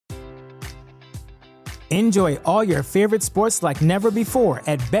Enjoy all your favorite sports like never before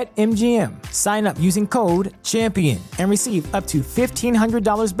at BetMGM. Sign up using code CHAMPION and receive up to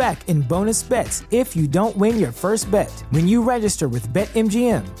 $1,500 back in bonus bets if you don't win your first bet. When you register with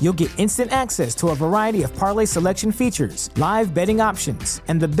BetMGM, you'll get instant access to a variety of parlay selection features, live betting options,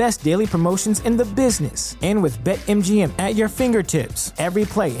 and the best daily promotions in the business. And with BetMGM at your fingertips, every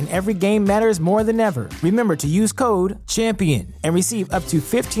play and every game matters more than ever. Remember to use code CHAMPION and receive up to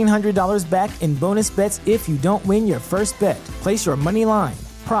 $1,500 back in bonus bets if you don't win your first bet. Place your money line,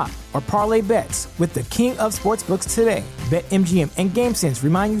 prop, or parlay bets with the king of sportsbooks today. BetMGM and GameSense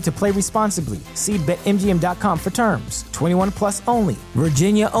remind you to play responsibly. See BetMGM.com for terms. 21 plus only.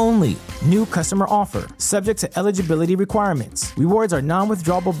 Virginia only. New customer offer. Subject to eligibility requirements. Rewards are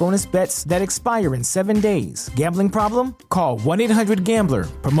non-withdrawable bonus bets that expire in 7 days. Gambling problem? Call 1-800-GAMBLER.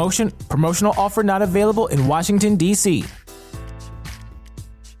 Promotional offer not available in Washington, D.C.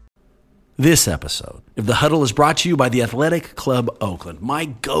 This episode of The Huddle is brought to you by the Athletic Club Oakland, my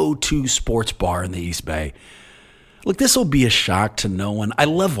go-to sports bar in the East Bay. Look, this will be a shock to no one. I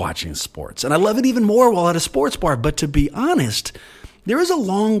love watching sports, and I love it even more while at a sports bar. But to be honest, there was a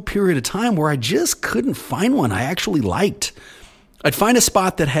long period of time where I just couldn't find one I actually liked. I'd find a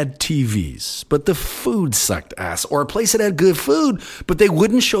spot that had TVs, but the food sucked ass, or a place that had good food, but they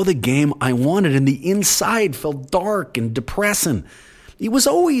wouldn't show the game I wanted, and the inside felt dark and depressing. It was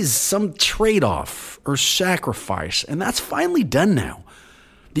always some trade-off or sacrifice, and that's finally done now.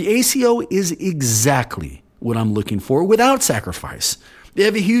 The ACO is exactly what I'm looking for without sacrifice. They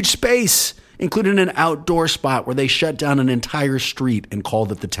have a huge space, including an outdoor spot where they shut down an entire street and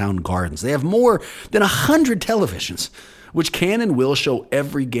called it the Town Gardens. They have more than 100 televisions, which can and will show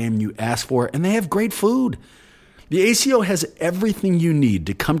every game you ask for, and they have great food. The ACO has everything you need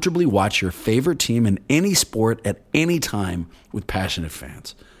to comfortably watch your favorite team in any sport at any time with passionate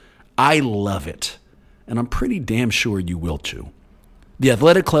fans. I love it, and I'm pretty damn sure you will too. The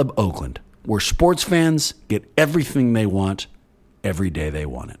Athletic Club Oakland, where sports fans get everything they want every day they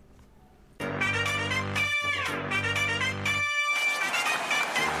want it.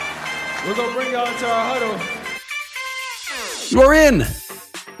 We're going to bring y'all into our huddle. You're in.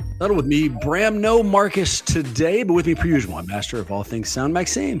 Huddle with me, Bram, no Marcus today, but with me per usual, I'm master of all things sound,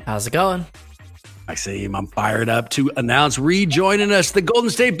 Maxime. How's it going? Maxime, I'm fired up to announce rejoining us, the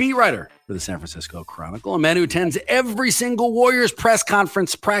Golden State beat writer for the San Francisco Chronicle, a man who attends every single Warriors press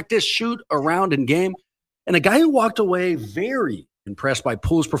conference, practice, shoot, around, and game, and a guy who walked away very impressed by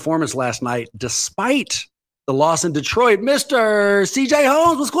Poole's performance last night, despite the loss in Detroit. Mr. CJ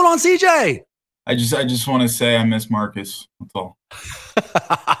Holmes, what's going on, CJ? I just want to say I miss Marcus. That's all.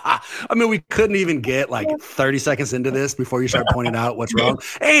 I mean, we couldn't even get like 30 seconds into this before you start pointing out what's wrong.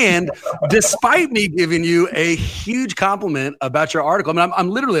 And despite me giving you a huge compliment about your article, I mean,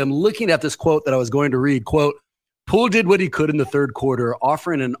 I'm looking at this quote that I was going to read. Quote, Poole did what he could in the third quarter,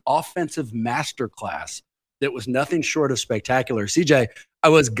 offering an offensive masterclass that was nothing short of spectacular. CJ, I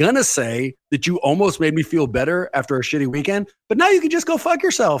was going to say that you almost made me feel better after a shitty weekend, but now you can just go fuck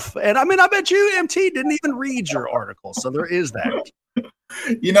yourself. And I mean, I bet you, MT, didn't even read your article. So there is that.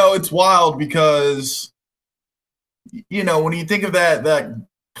 You know, it's wild because, you know, when you think of that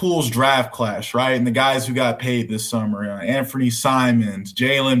Poole's draft class, right, and the guys who got paid this summer, Anthony Simons,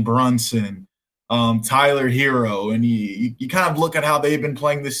 Jalen Brunson, Tyler Hero, and you kind of look at how they've been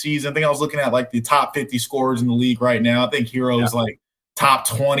playing this season. I think I was looking at like the top 50 scorers in the league right now. I think Hero is like top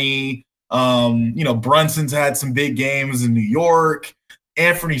 20. You know, Brunson's had some big games in New York.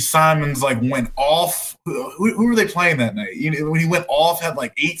 Anthony Simons like went off. Who were they playing that night? You know, when he went off, had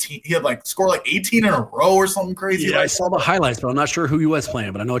like 18. He had like scored like 18 in a row or something crazy. Yeah, I saw the highlights, but I'm not sure who he was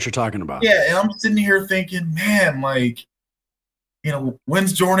playing. But I know what you're talking about. Yeah, and I'm sitting here thinking, man, like, you know,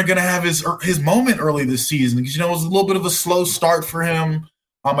 when's Jordan going to have his moment early this season? Because, you know, it was a little bit of a slow start for him.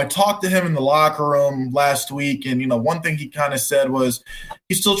 I talked to him in the locker room last week, and, you know, one thing he kind of said was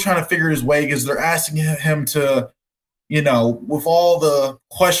he's still trying to figure his way because they're asking him to, you know, with all the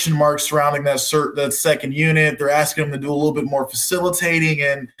question marks surrounding that second unit, they're asking him to do a little bit more facilitating,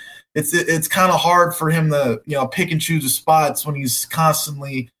 and it's kind of hard for him to, you know, pick and choose the spots when he's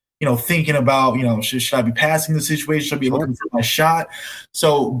constantly, you know, thinking about, you know, should I be passing the situation? Should I be looking for my shot?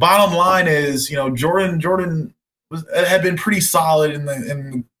 So bottom line is, you know, Jordan had been pretty solid in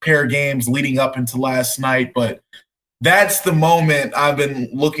the pair of games leading up into last night, but that's the moment I've been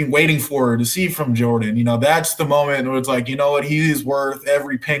waiting for to see from Jordan. You know, that's the moment where it's like, you know what, he is worth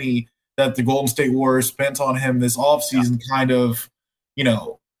every penny that the Golden State Warriors spent on him this offseason, kind of, you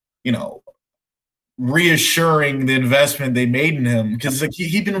know, reassuring the investment they made in him, because like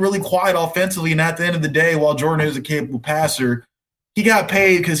he'd been really quiet offensively, and at the end of the day, while Jordan is a capable passer, he got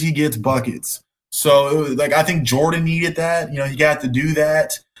paid because he gets buckets. So it was like I think Jordan needed that. You know, he got to do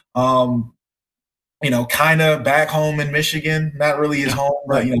that. You know, kind of back home in Michigan, not really his home,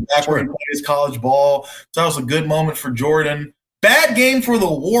 but you know, back where he played his college ball. So that was a good moment for Jordan. Bad game for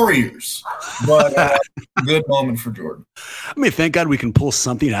the Warriors, but good moment for Jordan. I mean, thank God we can pull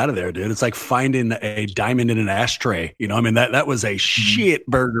something out of there, dude. It's like finding a diamond in an ashtray. You know, I mean, that was a shit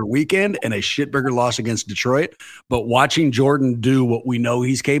burger weekend and a shit burger loss against Detroit. But watching Jordan do what we know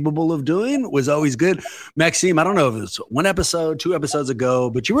he's capable of doing was always good. Maxime, I don't know if it was 1 episode, 2 episodes ago,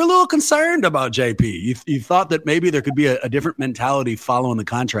 but you were a little concerned about JP. You thought that maybe there could be a different mentality following the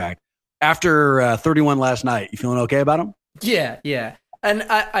contract. After 31 last night, you feeling okay about him? Yeah. And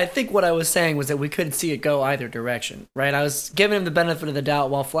I think what I was saying was that we couldn't see it go either direction, right? I was giving him the benefit of the doubt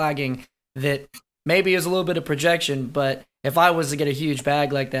while flagging that maybe it was a little bit of projection, but if I was to get a huge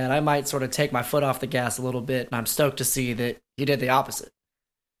bag like that, I might sort of take my foot off the gas a little bit, and I'm stoked to see that he did the opposite.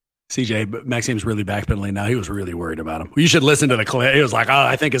 CJ, but Maxime's really backpedaling now. He was really worried about him. You should listen to the clip. He was like,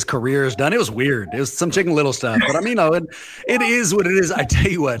 I think his career is done. It was weird. It was some Chicken Little stuff. But I mean, it is what it is. I tell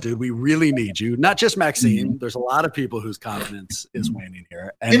you what, dude, we really need you. Not just Maxime. There's a lot of people whose confidence is waning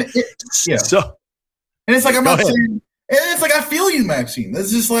here. And it's like, I'm not saying, and it's like, I feel you, Maxime.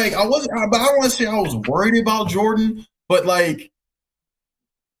 It's just like, I don't want to say I was worried about Jordan, but like,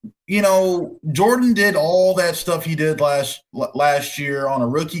 you know, Jordan did all that stuff he did last year on a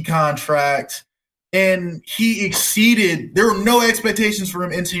rookie contract, and he exceeded. There were no expectations for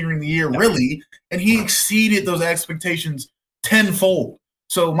him entering the year, really, and he exceeded those expectations tenfold.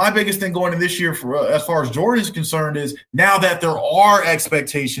 So my biggest thing going into this year, as far as Jordan is concerned, is now that there are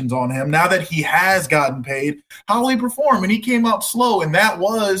expectations on him, now that he has gotten paid, how will he perform? And he came out slow, and that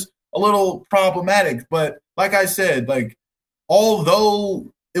was a little problematic. But like I said, like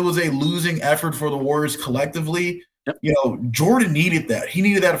although it was a losing effort for the Warriors collectively, you know, Jordan needed that. He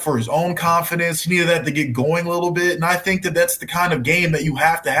needed that for his own confidence. He needed that to get going a little bit. And I think that that's the kind of game that you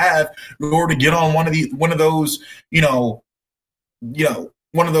have to have in order to get on one of those,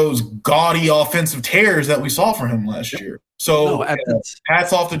 one of those gaudy offensive tears that we saw from him last year. So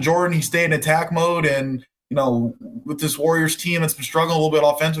hats off to Jordan. He stayed in attack mode. And, you know, with this Warriors team that's been struggling a little bit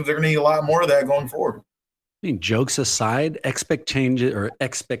offensive, they're going to need a lot more of that going forward. I mean, jokes aside,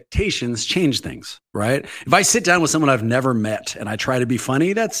 expectations change things, right? If I sit down with someone I've never met and I try to be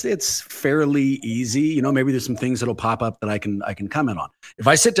funny, it's fairly easy. You know, maybe there's some things that'll pop up that I can comment on. If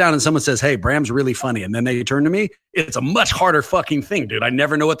I sit down and someone says, "Hey, Bram's really funny," and then they turn to me, it's a much harder fucking thing, dude. I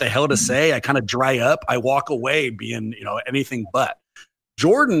never know what the hell to say. I kind of dry up. I walk away being, anything but.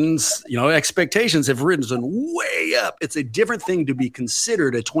 Jordan's, expectations have risen way up. It's a different thing to be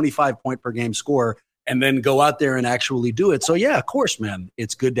considered a 25 point per game scorer and then go out there and actually do it. So yeah, of course, man,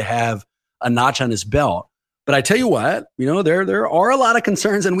 it's good to have a notch on his belt. But I tell you what, there are a lot of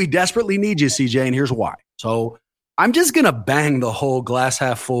concerns and we desperately need you, CJ, and here's why. So I'm just going to bang the whole glass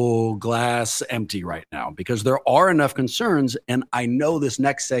half full, glass empty right now because there are enough concerns and I know this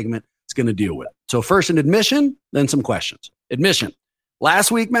next segment is going to deal with it. So first an admission, then some questions. Admission.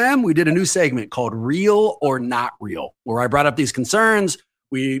 Last week, man, we did a new segment called Real or Not Real, where I brought up these concerns.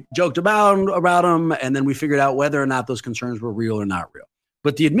 We joked about them, and then we figured out whether or not those concerns were real or not real.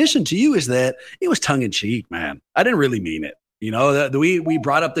 But the admission to you is that it was tongue-in-cheek, man. I didn't really mean it. We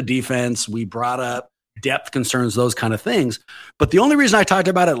brought up the defense. We brought up depth concerns, those kind of things. But the only reason I talked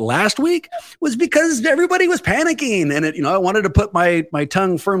about it last week was because everybody was panicking. And, I wanted to put my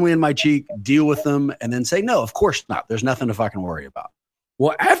tongue firmly in my cheek, deal with them, and then say, no, of course not. There's nothing to fucking worry about.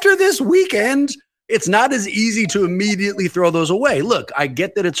 Well, after this weekend, it's not as easy to immediately throw those away. Look, I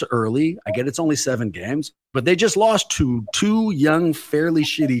get that it's early. I get it's only 7 games, but they just lost to 2 young, fairly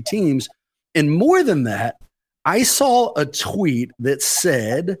shitty teams. And more than that, I saw a tweet that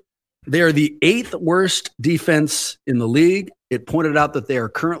said they are the 8th worst defense in the league. It pointed out that they are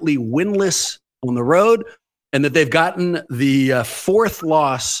currently winless on the road and that they've gotten the 4th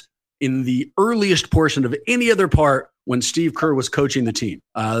loss in the earliest portion of any other part when Steve Kerr was coaching the team.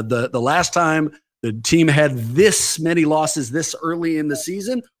 The last time the team had this many losses this early in the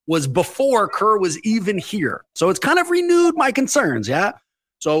season was before Kerr was even here. So it's kind of renewed my concerns, yeah?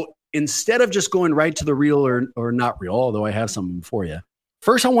 So instead of just going right to the real or not real, although I have something for you,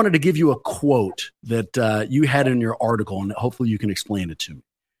 first I wanted to give you a quote that you had in your article, and hopefully you can explain it to me.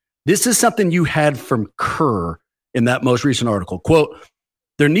 This is something you had from Kerr in that most recent article. Quote,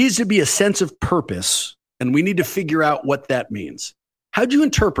 "There needs to be a sense of purpose, and we need to figure out what that means." How'd you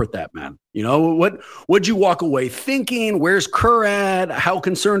interpret that, man? What'd you walk away thinking? Where's Kerr at? How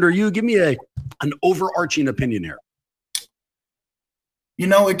concerned are you? Give me an overarching opinion here.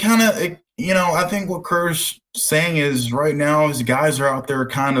 I think what Kerr's saying is right now his guys are out there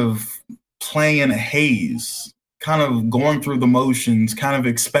kind of playing in a haze, kind of going through the motions, kind of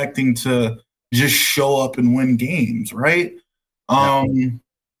expecting to just show up and win games, right?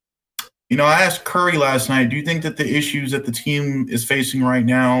 You know, I asked Curry last night, do you think that the issues that the team is facing right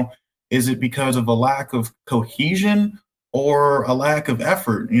now, is it because of a lack of cohesion or a lack of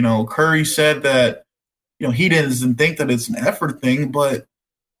effort? You know, Curry said that, you know, he doesn't think that it's an effort thing, but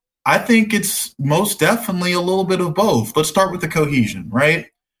I think it's most definitely a little bit of both. Let's start with the cohesion, right?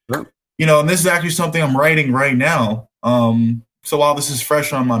 Sure. You know, and this is actually something I'm writing right now. So while this is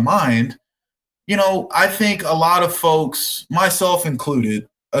fresh on my mind, you know, I think a lot of folks, myself included,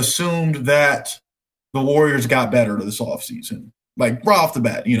 assumed that the Warriors got better this offseason. Like, right off the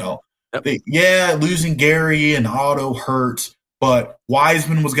bat, you know. Yep. Losing Gary and Otto hurt, but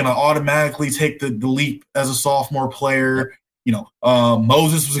Wiseman was going to automatically take the leap as a sophomore player. You know,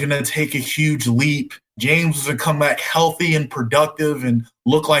 Moses was going to take a huge leap. James was going to come back healthy and productive and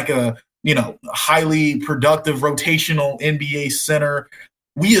look like a, you know, highly productive rotational NBA center.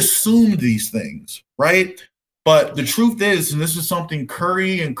 We assumed these things, right? But the truth is, and this is something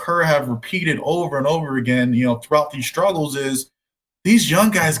Curry and Kerr have repeated over and over again, you know, throughout these struggles, is these young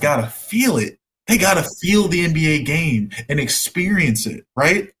guys got to feel it. They got to feel the NBA game and experience it,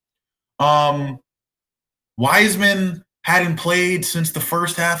 right? Wiseman hadn't played since the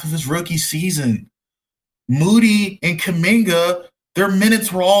first half of his rookie season. Moody and Kuminga, their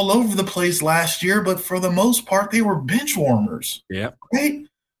minutes were all over the place last year, but for the most part, they were bench warmers. Yeah. Right?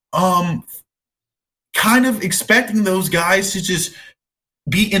 Kind of expecting those guys to just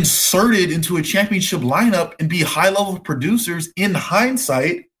be inserted into a championship lineup and be high-level producers in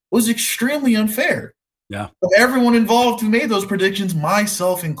hindsight was extremely unfair. Yeah. For everyone involved who made those predictions,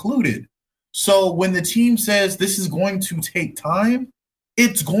 myself included. So when the team says this is going to take time,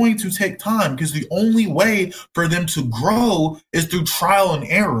 it's going to take time, because the only way for them to grow is through trial and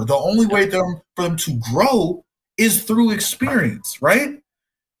error. The only way for them to grow is through experience, right?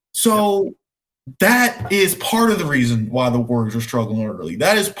 So that is part of the reason why the Warriors are struggling early.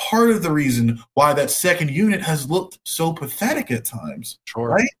 That is part of the reason why that second unit has looked so pathetic at times.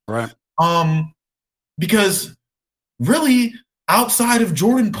 Sure. Right. Because really, outside of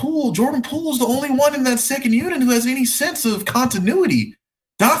Jordan Poole is the only one in that second unit who has any sense of continuity.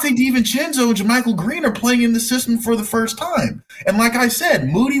 Dante DiVincenzo and JaMychal Green are playing in the system for the first time. And like I said,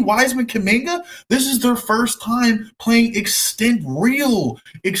 Moody, Wiseman, Kuminga, this is their first time playing extended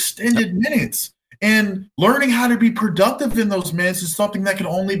minutes. And learning how to be productive in those minutes is something that can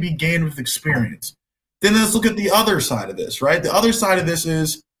only be gained with experience. Then let's look at the other side of this, right? The other side of this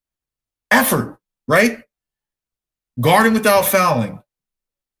is effort, right? Guarding without fouling.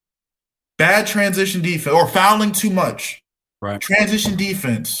 Bad transition defense, or fouling too much. Right. Transition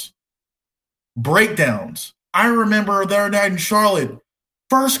defense, breakdowns. I remember the other night in Charlotte,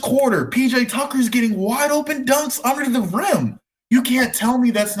 first quarter, PJ Tucker's getting wide open dunks under the rim. You can't tell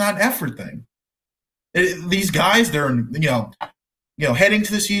me that's not an effort thing. These guys, they're you know, heading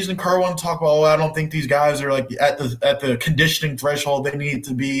to the season. Carl wanted to talk about, I don't think these guys are like at the conditioning threshold they need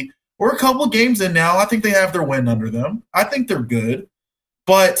to be. We're a couple of games in now. I think they have their win under them. I think they're good,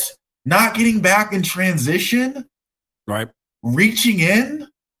 but not getting back in transition. Right. Reaching in,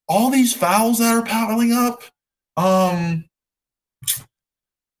 all these fouls that are piling up.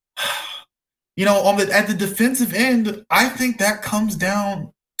 You know, at the defensive end, I think that comes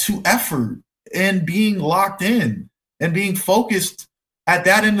down to effort and being locked in and being focused at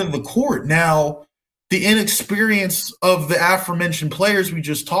that end of the court. Now, the inexperience of the aforementioned players we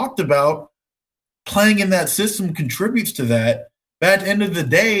just talked about playing in that system contributes to that. But at the end of the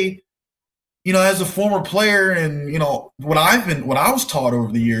day, you know, as a former player and, you know, what I was taught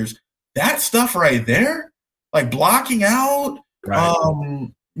over the years, that stuff right there, like blocking out, right.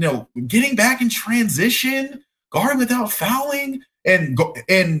 You know, getting back in transition, guarding without fouling,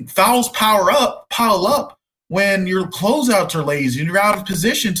 and fouls pile up when your closeouts are lazy and you're out of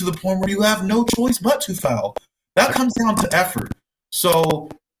position to the point where you have no choice but to foul. That comes down to effort. So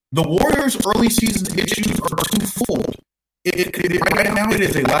the Warriors' early season issues are twofold. Right now, it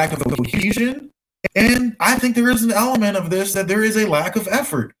is a lack of cohesion, and I think there is an element of this that there is a lack of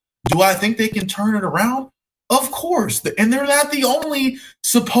effort. Do I think they can turn it around? Of course. And they're not the only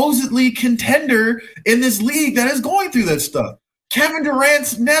supposedly contender in this league that is going through that stuff. Kevin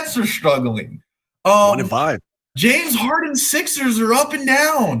Durant's Nets are struggling. 1-5. James Harden's Sixers are up and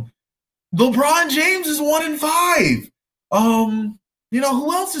down. LeBron James is 1-5. You know,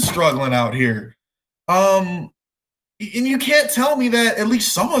 who else is struggling out here? And you can't tell me that at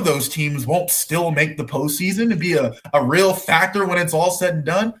least some of those teams won't still make the postseason and be a real factor when it's all said and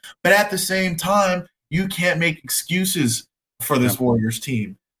done. But at the same time, you can't make excuses for this Warriors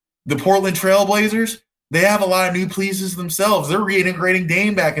team. The Portland Trailblazers, they have a lot of new pieces themselves. They're reintegrating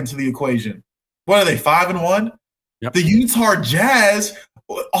Dame back into the equation. What are they, 5-1? Yep. The Utah Jazz,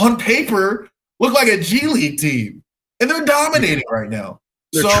 on paper, look like a G League team, and they're dominating right now.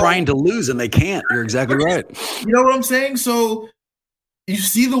 They're trying to lose, and they can't. You're exactly right. You know what I'm saying? So you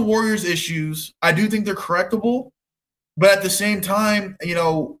see the Warriors' issues. I do think they're correctable, but at the same time,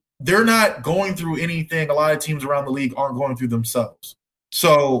 they're not going through anything a lot of teams around the league aren't going through themselves.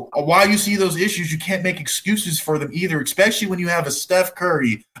 So while you see those issues, you can't make excuses for them either, especially when you have a Steph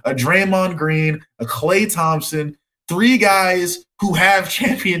Curry, a Draymond Green, a Klay Thompson, 3 guys who have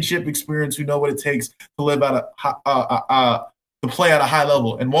championship experience, who know what it takes to live at to play at a high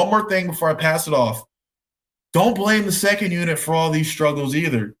level. And one more thing before I pass it off. Don't blame the second unit for all these struggles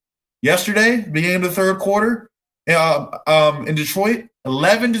either. Yesterday, beginning of the third quarter, in Detroit,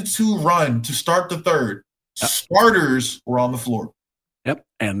 11-2 run to start the third. Starters were on the floor. Yep.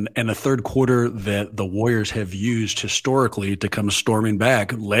 And a third quarter that the Warriors have used historically to come storming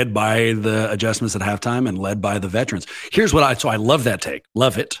back, led by the adjustments at halftime and led by the veterans. Here's what I love that take.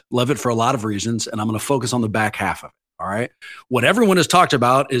 Love it for a lot of reasons. And I'm going to focus on the back half of it. All right. What everyone has talked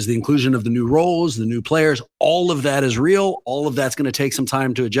about is the inclusion of the new roles, the new players. All of that is real. All of that's going to take some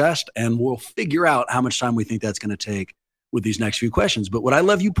time to adjust, and we'll figure out how much time we think that's going to take with these next few questions. But what I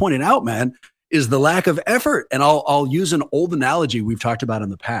love you pointing out, man, is the lack of effort. And I'll use an old analogy we've talked about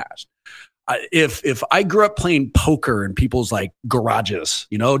in the past. If I grew up playing poker in people's like garages,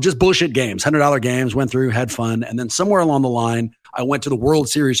 just bullshit games, $100 games, went through, had fun. And then somewhere along the line, I went to the World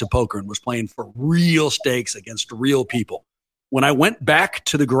Series of Poker and was playing for real stakes against real people. When I went back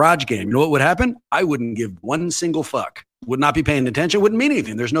to the garage game, you know what would happen? I wouldn't give one single fuck, would not be paying attention, wouldn't mean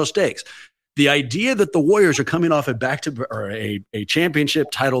anything. There's no stakes. The idea that the Warriors are coming off a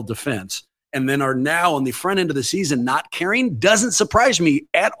championship title defense and then are now on the front end of the season not caring doesn't surprise me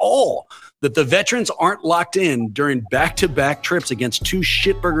at all. That the veterans aren't locked in during back-to-back trips against 2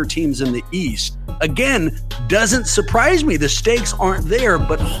 shitburger teams in the East, again, doesn't surprise me. The stakes aren't there,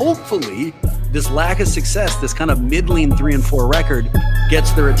 but hopefully this lack of success, this kind of middling 3-4 record,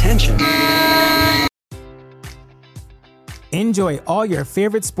 gets their attention. Enjoy all your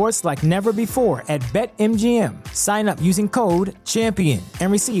favorite sports like never before at BetMGM. Sign up using code CHAMPION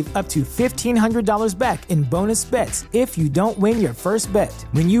and receive up to $1,500 back in bonus bets if you don't win your first bet.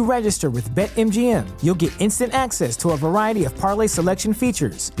 When you register with BetMGM, you'll get instant access to a variety of parlay selection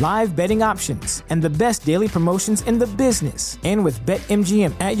features, live betting options, and the best daily promotions in the business. And with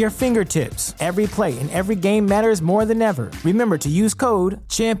BetMGM at your fingertips, every play and every game matters more than ever. Remember to use code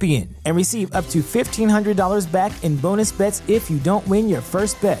CHAMPION and receive up to $1,500 back in bonus bets if you don't win your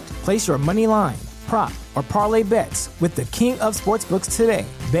first bet. Place your money line, prop, or parlay bets with the king of sportsbooks today.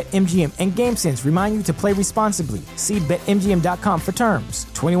 BetMGM and GameSense remind you to play responsibly. See BetMGM.com for terms.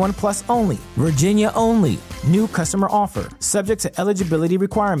 21 plus only. Virginia only. New customer offer. Subject to eligibility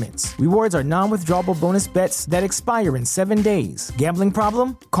requirements. Rewards are non-withdrawable bonus bets that expire in 7 days. Gambling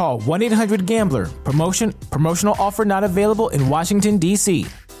problem? Call 1-800-GAMBLER. Promotional offer not available in Washington, D.C.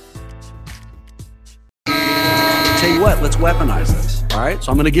 Tell you what, let's weaponize this. All right.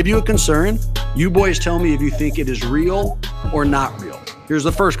 So I'm going to give you a concern. You boys tell me if you think it is real or not real. Here's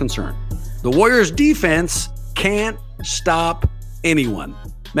the first concern. The Warriors defense can't stop anyone.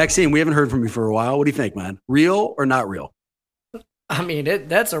 Maxime, we haven't heard from you for a while. What do you think, man? Real or not real? I mean,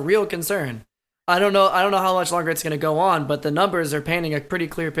 that's a real concern. I don't know how much longer it's going to go on, but the numbers are painting a pretty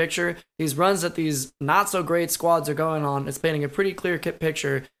clear picture. These runs that these not so great squads are going on, it's painting a pretty clear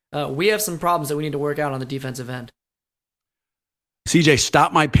picture. We have some problems that we need to work out on the defensive end. CJ,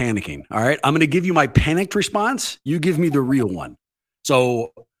 stop my panicking. All right. I'm going to give you my panicked response. You give me the real one.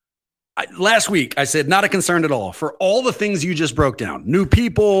 So last week I said, not a concern at all for all the things you just broke down. New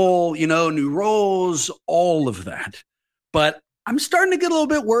people, new roles, all of that. But I'm starting to get a little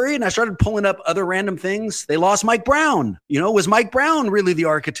bit worried, and I started pulling up other random things. They lost Mike Brown. Was Mike Brown really the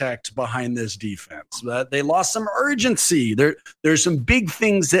architect behind this defense? They lost some urgency. There's some big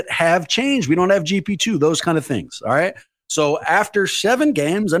things that have changed. We don't have GP2, those kind of things. All right. So after 7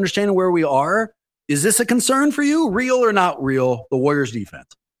 games, understanding where we are, is this a concern for you? Real or not real, the Warriors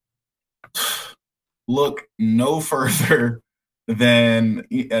defense? Look no further than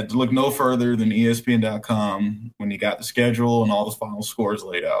ESPN.com when you got the schedule and all the final scores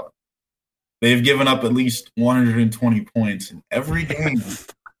laid out. They've given up at least 120 points in every game.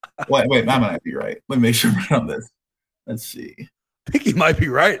 Wait, I might be right. Let me make sure I'm on this. Let's see. I think you might be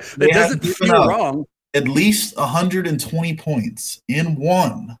right. It doesn't feel wrong. At least 120 points in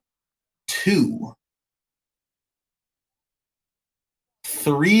 1, 2,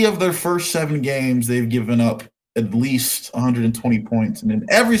 3 of their first 7 games. They've given up at least 120 points. And in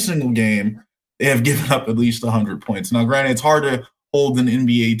every single game, they have given up at least 100 points. Now, granted, it's hard to hold an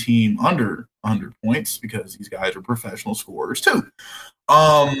NBA team under 100 points because these guys are professional scorers too.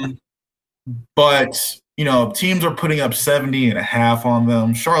 But, teams are putting up 70.5 on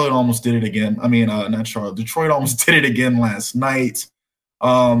them. Charlotte almost did it again. Not Charlotte. Detroit almost did it again last night.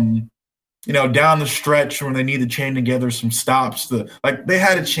 Down the stretch when they need to chain together some stops, they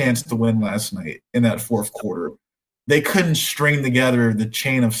had a chance to win last night in that fourth quarter. They couldn't string together the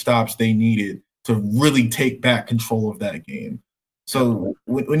chain of stops they needed to really take back control of that game. So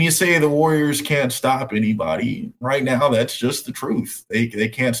when you say the Warriors can't stop anybody, right now that's just the truth. They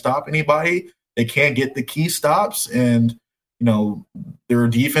can't stop anybody. They can't get the key stops, and their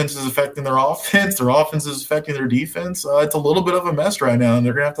defense is affecting their offense. Their offense is affecting their defense. It's a little bit of a mess right now, and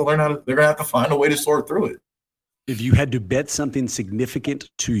they're gonna have to they're gonna have to find a way to sort through it. If you had to bet something significant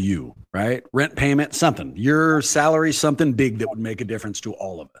to you, right? Rent payment, something, your salary, something big that would make a difference to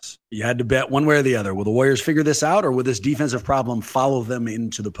all of us. You had to bet one way or the other. Will the Warriors figure this out, or will this defensive problem follow them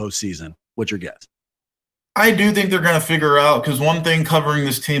into the postseason? What's your guess? I do think they're going to figure out, because one thing covering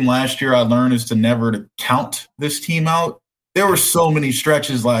this team last year I learned is to never count this team out. There were so many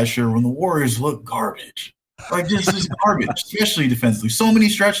stretches last year when the Warriors looked garbage. This is garbage, especially defensively. So many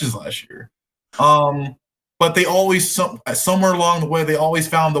stretches last year. But they always, somewhere along the way, they always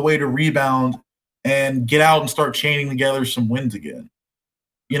found the way to rebound and get out and start chaining together some wins again.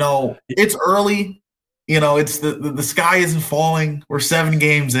 It's early. It's the sky isn't falling. We're 7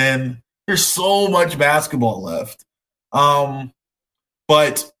 games in. There's so much basketball left.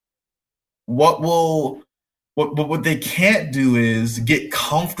 But what they can't do is get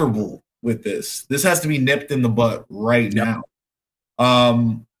comfortable with this. This has to be nipped in the butt right now.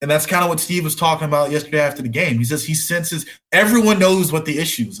 And that's kind of what Steve was talking about yesterday after the game. He says he senses everyone knows what the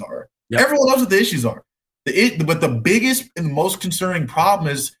issues are. Yep. Everyone knows what the issues are. But the biggest and most concerning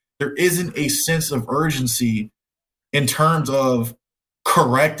problem is there isn't a sense of urgency in terms of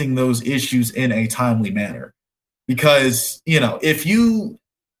correcting those issues in a timely manner. Because, if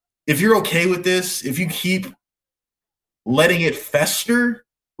you're okay with this, if you keep letting it fester,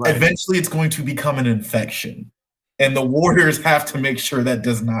 right, eventually it's going to become an infection. And the Warriors have to make sure that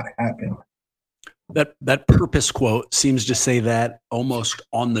does not happen. That purpose quote seems to say that almost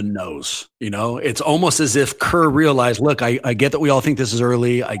on the nose. It's almost as if Kerr realized, look, I get that we all think this is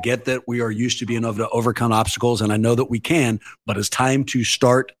early. I get that we are used to being able to overcome obstacles, and I know that we can, but it's time to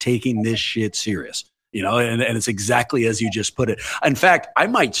start taking this shit serious. And it's exactly as you just put it. In fact, I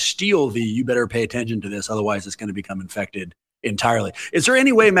might steal you better pay attention to this, otherwise it's going to become infected entirely. Is there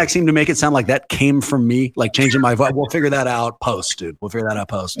any way, Maxime, to make it sound like that came from me, like changing my voice? We'll figure that out post, dude. We'll figure that out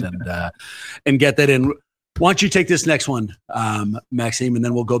post and get that in. Why don't you take this next one, Maxime, and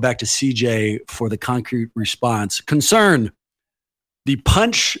then we'll go back to CJ for the concrete response. Concern: the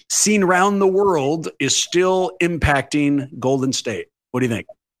punch seen around the world is still impacting Golden State. What do you think?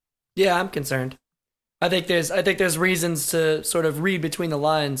 Yeah, I'm concerned. I think there's reasons to sort of read between the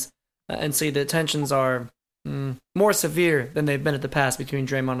lines and see that tensions are more severe than they've been in the past between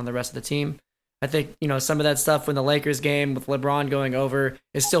Draymond and the rest of the team. I think, some of that stuff in the Lakers game with LeBron going over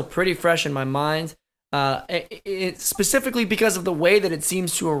is still pretty fresh in my mind. Specifically because of the way that it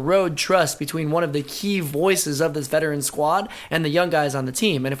seems to erode trust between one of the key voices of this veteran squad and the young guys on the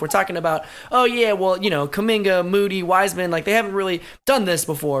team. And if we're talking about, Kuminga, Moody, Wiseman, they haven't really done this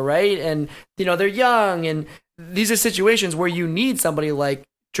before, right? And, they're young, and these are situations where you need somebody like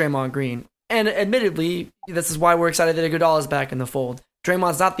Draymond Green. And admittedly, this is why we're excited that Iguodala is back in the fold.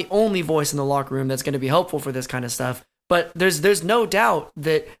 Draymond's not the only voice in the locker room that's going to be helpful for this kind of stuff. But there's no doubt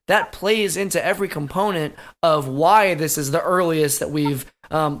that plays into every component of why this is the earliest that we've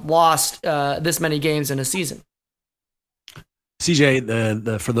lost this many games in a season.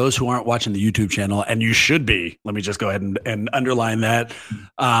 CJ, for those who aren't watching the YouTube channel, and you should be, let me just go ahead and underline that.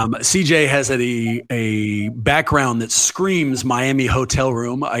 CJ has a background that screams Miami hotel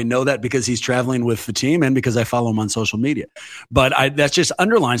room. I know that because he's traveling with the team and because I follow him on social media. But that's just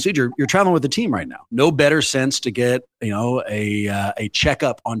underlines, dude, you're traveling with the team right now. No better sense to get a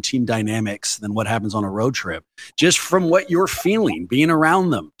checkup on team dynamics than what happens on a road trip. Just from what you're feeling, being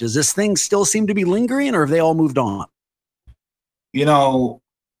around them, does this thing still seem to be lingering, or have they all moved on? I'm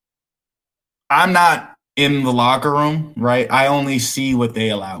not in the locker room, right? I only see what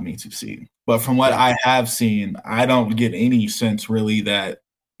they allow me to see. But from what I have seen, I don't get any sense really that,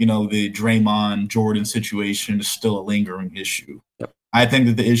 the Draymond Jordan situation is still a lingering issue. Yep. I think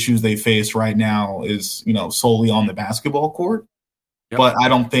that the issues they face right now is, solely on the basketball court. Yep. But I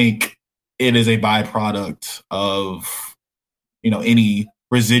don't think it is a byproduct of, any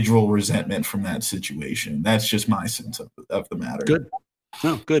residual resentment from that situation. That's just my sense of the matter. Good.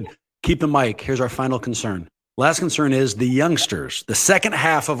 No, good. Keep the mic. Here's our final concern. Last concern is the youngsters. The second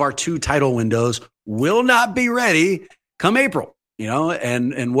half of our 2 title windows will not be ready come April.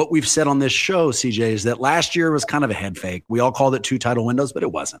 And what we've said on this show, CJ, is that last year was kind of a head fake. We all called it 2 title windows, but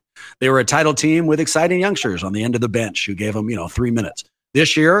it wasn't. They were a title team with exciting youngsters on the end of the bench who gave them, 3 minutes.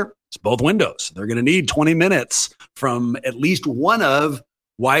 This year, it's both windows. They're going to need 20 minutes from at least one of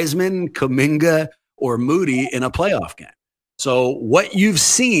Wiseman, Kuminga, or Moody in a playoff game. So what you've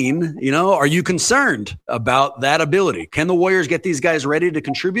seen, are you concerned about that ability? Can the Warriors get these guys ready to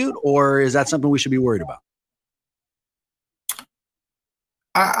contribute, or is that something we should be worried about?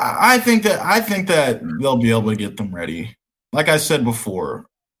 I think that they'll be able to get them ready. Like I said before,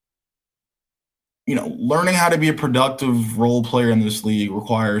 learning how to be a productive role player in this league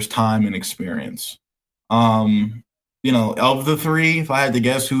requires time and experience. Of the 3, if I had to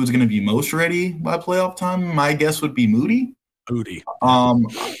guess who's going to be most ready by playoff time, my guess would be Moody. He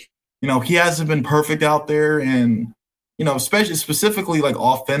hasn't been perfect out there, and specifically like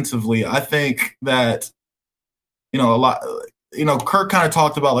offensively, I think that a lot. Kirk kind of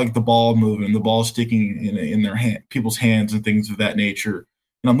talked about like the ball moving, the ball sticking in their people's hands and things of that nature.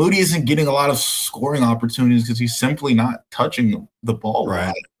 Moody isn't getting a lot of scoring opportunities because he's simply not touching the ball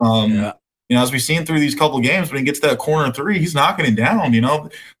right. As we've seen through these couple of games, when he gets that corner 3, he's knocking it down.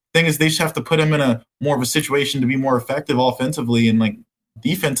 The thing is, they just have to put him in a more of a situation to be more effective offensively and like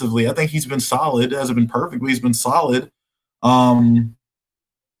defensively. I think he's been solid. Hasn't been perfect, but he's been solid. A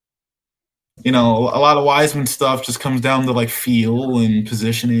lot of Wiseman stuff just comes down to like feel and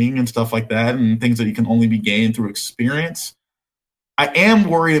positioning and stuff like that, and things that he can only be gained through experience. I am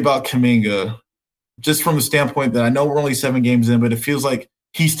worried about Kuminga, just from the standpoint that I know we're only 7 games in, but it feels like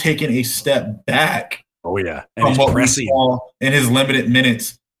he's taken a step back. Oh yeah, and from what we saw in his limited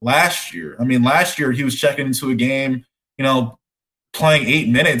minutes last year. I mean, last year he was checking into a game, playing 8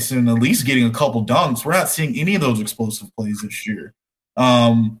 minutes and at least getting a couple dunks. We're not seeing any of those explosive plays this year.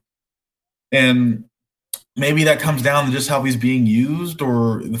 And maybe that comes down to just how he's being used,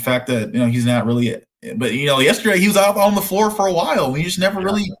 or the fact that, he's not really – but, yesterday he was out on the floor for a while. We just never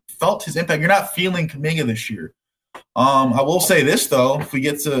really felt his impact. You're not feeling Kuminga this year. I will say this, though. If we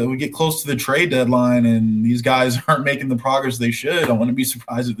get close to the trade deadline and these guys aren't making the progress they should, I wouldn't be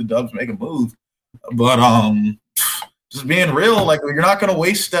surprised if the Dubs make a move. But just being real, like, you're not going to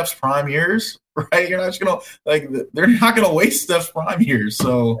waste Steph's prime years, right? You're not just going to – they're not going to waste Steph's prime years.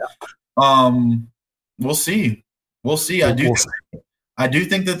 So – we'll see. I do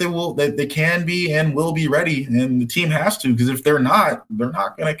think that they can be and will be ready, and the team has to, because if they're not going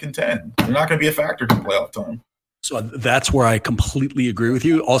to contend. They're not going to be a factor in playoff time. So that's where I completely agree with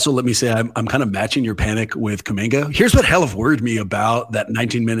you. Also, let me say I'm kind of matching your panic with Kuminga. Here's what hell of worried me about that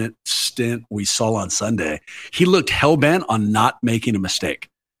 19-minute stint we saw on Sunday. He looked hell-bent on not making a mistake.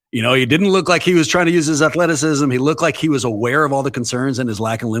 He didn't look like he was trying to use his athleticism. He looked like he was aware of all the concerns and his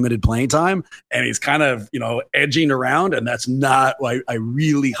lack of limited playing time. And he's kind of, edging around. And that's not why I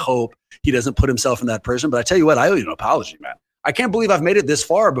really hope he doesn't put himself in that position. But I tell you what, I owe you an apology, man. I can't believe I've made it this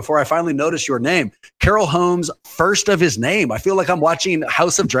far before I finally noticed your name. Carol Holmes, first of his name. I feel like I'm watching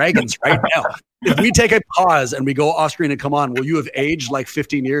House of Dragons right now. If we take a pause and we go off screen and come on, will you have aged like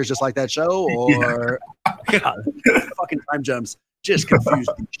 15 years just like that show? Or fucking time jumps just confused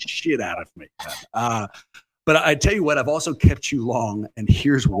the shit out of me. But I tell you what, I've also kept you long, and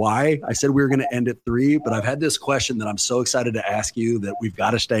here's why. I said we were going to end at 3, but I've had this question that I'm so excited to ask you that we've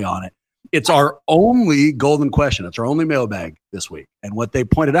got to stay on it. It's our only golden question. It's our only mailbag this week. And what they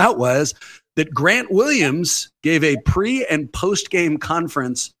pointed out was that Grant Williams gave a pre- and post-game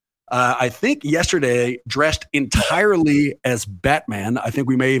conference, I think yesterday, dressed entirely as Batman. I think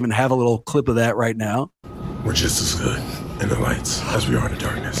we may even have a little clip of that right now. We're just as good in the lights as we are in the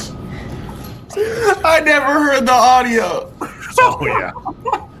darkness. I never heard the audio. Oh, yeah.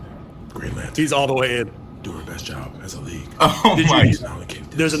 Green Lantern. He's all the way in. Do our best job as a league. Oh, my God.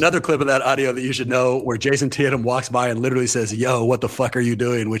 There's another clip of that audio that you should know where Jason Tatum walks by and literally says, "Yo, what the fuck are you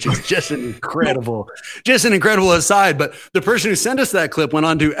doing?" Which is just an incredible aside. But the person who sent us that clip went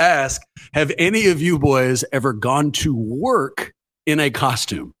on to ask, have any of you boys ever gone to work in a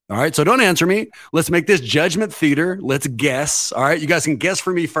costume? All right. So don't answer me. Let's make this judgment theater. Let's guess. All right. You guys can guess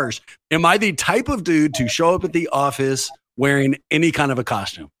for me first. Am I the type of dude to show up at the office wearing any kind of a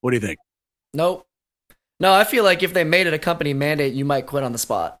costume? What do you think? Nope. No, I feel like if they made it a company mandate, you might quit on the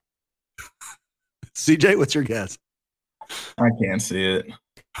spot. CJ, what's your guess? I can't see it.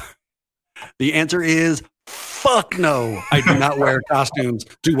 The answer is Fuck no, I do not wear costumes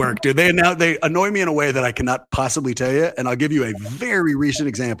to work, dude. They annoy me in a way that I cannot possibly tell you. And I'll give you a very recent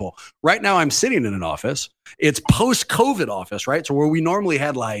example. Right now, I'm sitting in an office. It's post-COVID office, right? So where we normally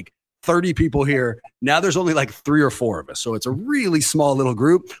had like 30 people here, now there's only like 3 or 4 of us. So it's a really small little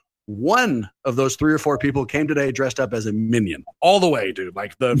group. One of those 3 or 4 people came today dressed up as a minion all the way, dude.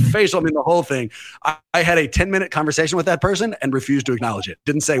 Like the facial, I mean, the whole thing. I had a 10-minute conversation with that person and refused to acknowledge it.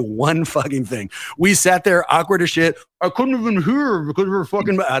 Didn't say one fucking thing. We sat there awkward as shit. I couldn't even hear because we were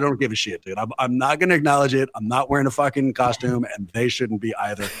fucking, I don't give a shit, dude. I'm not going to acknowledge it. I'm not wearing a fucking costume and they shouldn't be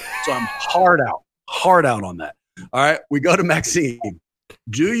either. So I'm hard out on that. All right. We go to Maxime.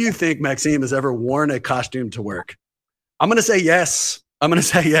 Do you think Maxime has ever worn a costume to work? I'm going to say yes.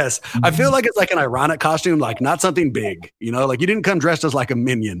 I feel like it's like an ironic costume, like not something big, you know, like you didn't come dressed as like a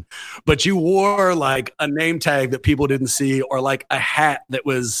minion, but you wore like a name tag that people didn't see, or like a hat that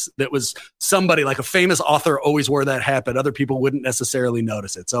was somebody like a famous author always wore that hat, but other people wouldn't necessarily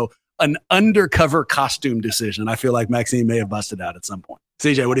notice it. So an undercover costume decision. I feel like Maxime may have busted out at some point.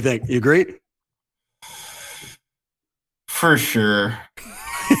 CJ, what do you think? You agree? For sure.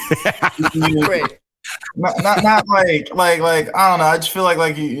 Great. Not like I don't know. I just feel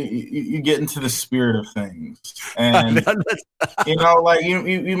like you get into the spirit of things, and you know, like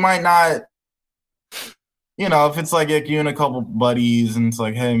you might not, you know, if it's like you and a couple buddies, and it's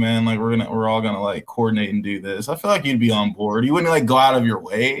like, hey man, like we're all gonna like coordinate and do this. I feel like you'd be on board. You wouldn't like go out of your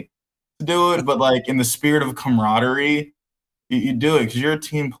way to do it, but like in the spirit of camaraderie, you do it because you're a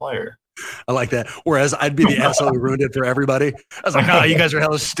team player. I like that. Whereas I'd be the asshole who ruined it for everybody. I was like, oh, you guys are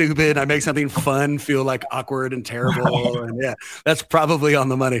hella stupid. I make something fun feel like awkward and terrible. And yeah, that's probably on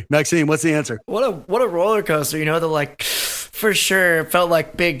the money. Maxime, what's the answer? What a roller coaster, you know, the like, for sure felt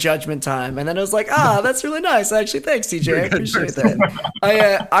like big judgment time. And then I was like, that's really nice. Actually, thanks, TJ. I appreciate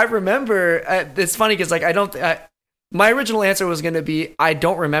that. I remember, it's funny because like, my original answer was going to be, I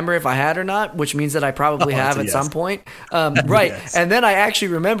don't remember if I had or not, which means that I probably have at some point. Right. Yes. And then I actually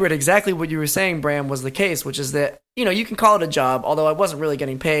remembered exactly what you were saying, Bram, was the case, which is that, you know, you can call it a job, although I wasn't really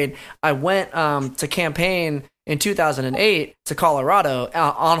getting paid. I went to campaign in 2008 to Colorado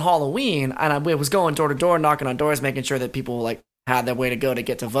on Halloween, and I was going door to door, knocking on doors, making sure that people like had their way to go to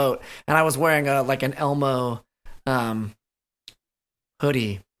get to vote. And I was wearing like an Elmo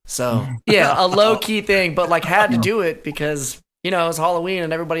hoodie. So yeah, a low key thing, but like had to do it because, you know, it was Halloween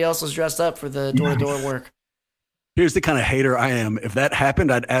and everybody else was dressed up for the door to door work. Here's the kind of hater I am. If that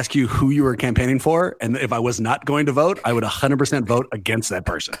happened, I'd ask you who you were campaigning for. And if I was not going to vote, I would 100% vote against that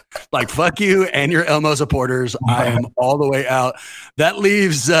person. Like, fuck you and your Elmo supporters. I am all the way out. That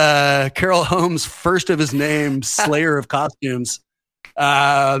leaves Carol Holmes, first of his name, Slayer of Costumes.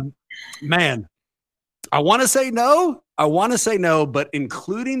 Man, I want to say no. But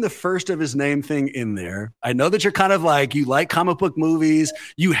including the first of his name thing in there, I know that you're kind of like, you like comic book movies.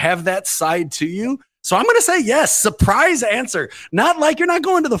 You have that side to you. So I'm going to say yes. Surprise answer. Not like you're not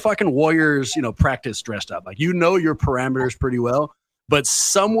going to the fucking Warriors, you know, practice dressed up. Like, you know your parameters pretty well, but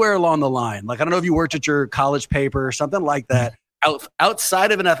somewhere along the line, like, I don't know if you worked at your college paper or something like that,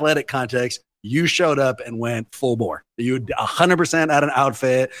 outside of an athletic context, you showed up and went full bore. You 100% had an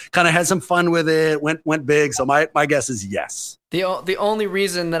outfit, kind of had some fun with it, went big. So my guess is yes. The only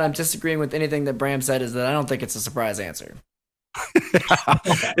reason that I'm disagreeing with anything that Bram said is that I don't think it's a surprise answer.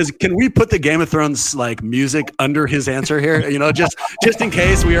 Can we put the Game of Thrones like music under his answer here? You know, just in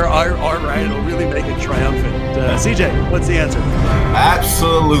case we are right, it'll really make it triumphant. CJ, what's the answer?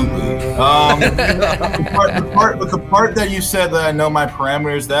 Absolutely. The part that you said that I know my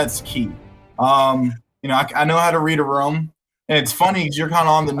parameters, that's key. You know, I know how to read a room, and it's funny because you're kind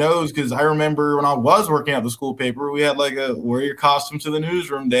of on the nose. Because I remember when I was working at the school paper, we had like a wear your costume to the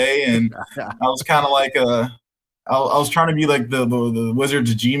newsroom day, and I was kind of like I was trying to be like the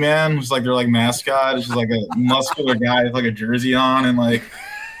Wizards G-Man, who's like their like mascot. It's just like a muscular guy with like a jersey on, and like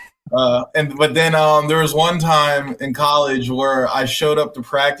but then there was one time in college where I showed up to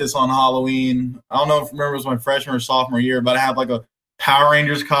practice on Halloween. I don't know if it was my freshman or sophomore year, but I had like a Power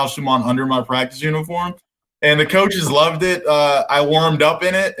Rangers costume on under my practice uniform, and the coaches loved it. I warmed up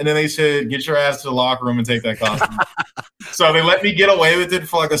in it, and then they said, "Get your ass to the locker room and take that costume." So they let me get away with it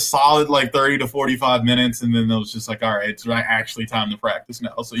for like a solid like 30 to 45 minutes, and then it was just like, "All right, it's actually time to practice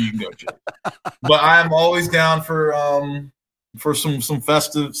now, so you can go chill." But I'm always down for some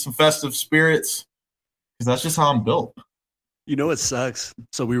festive spirits because that's just how I'm built. You know, it sucks.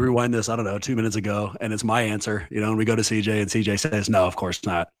 So we rewind this, I don't know, 2 minutes ago, and it's my answer, you know, and we go to CJ, and CJ says, no, of course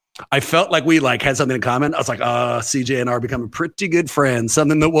not. I felt like we had something in common. I was like, CJ and I are becoming pretty good friends.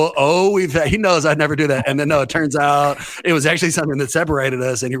 Something that he knows I'd never do that. And then no, it turns out it was actually something that separated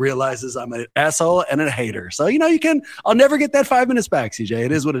us, and he realizes I'm an asshole and a hater. So, I'll never get that 5 minutes back, CJ.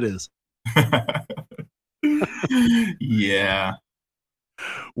 It is what it is. Yeah.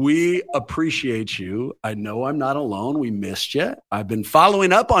 We appreciate you. I know I'm not alone. We missed you. I've been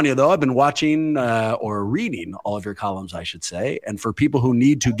following up on you, though. I've been watching or reading all of your columns, I should say. And for people who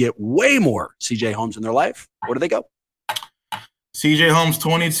need to get way more CJ Holmes in their life, where do they go? CJ Holmes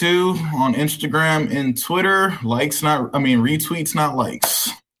 22 on Instagram and Twitter. Retweets, not likes.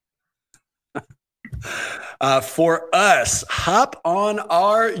 For us, hop on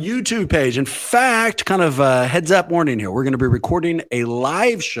our YouTube page. In fact, kind of a heads up warning here. We're going to be recording a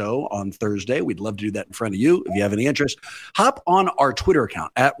live show on Thursday. We'd love to do that in front of you. If you have any interest, hop on our Twitter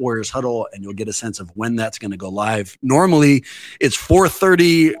account at Warriors Huddle, and you'll get a sense of when that's going to go live. Normally, it's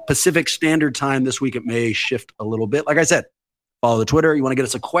 4:30 Pacific Standard Time. This week, it may shift a little bit. Like I said, follow the Twitter. You want to get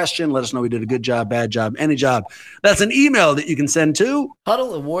us a question, let us know we did a good job, bad job, any job. That's an email that you can send to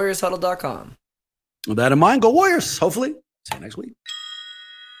huddle@warriorshuddle.com. With that in mind, go Warriors. Hopefully, see you next week.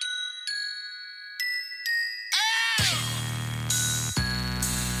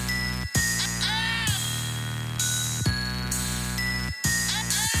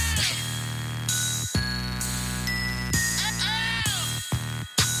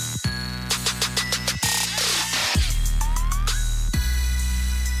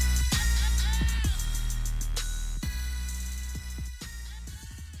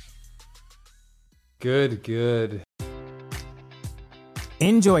 Good.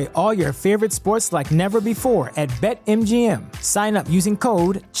 Enjoy all your favorite sports like never before at BetMGM. Sign up using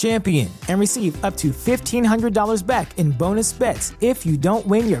code CHAMPION and receive up to $1,500 back in bonus bets if you don't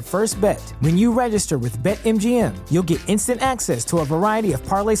win your first bet. When you register with BetMGM, you'll get instant access to a variety of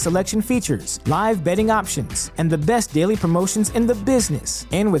parlay selection features, live betting options, and the best daily promotions in the business.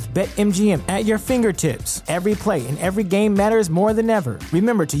 And with BetMGM at your fingertips, every play and every game matters more than ever.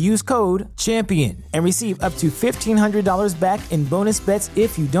 Remember to use code CHAMPION and receive up to $1,500 back in bonus bets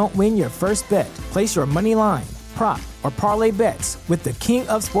if you don't win your first bet. Place your money line, prop, or parlay bets with the king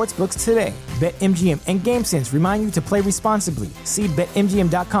of sportsbooks today. BetMGM and GameSense remind you to play responsibly. See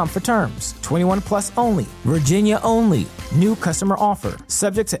BetMGM.com for terms. 21 plus only. Virginia only. New customer offer.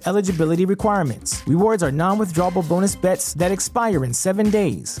 Subject to eligibility requirements. Rewards are non-withdrawable bonus bets that expire in 7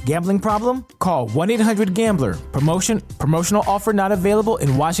 days. Gambling problem? Call 1-800-GAMBLER. Promotional offer not available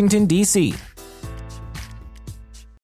in Washington, D.C.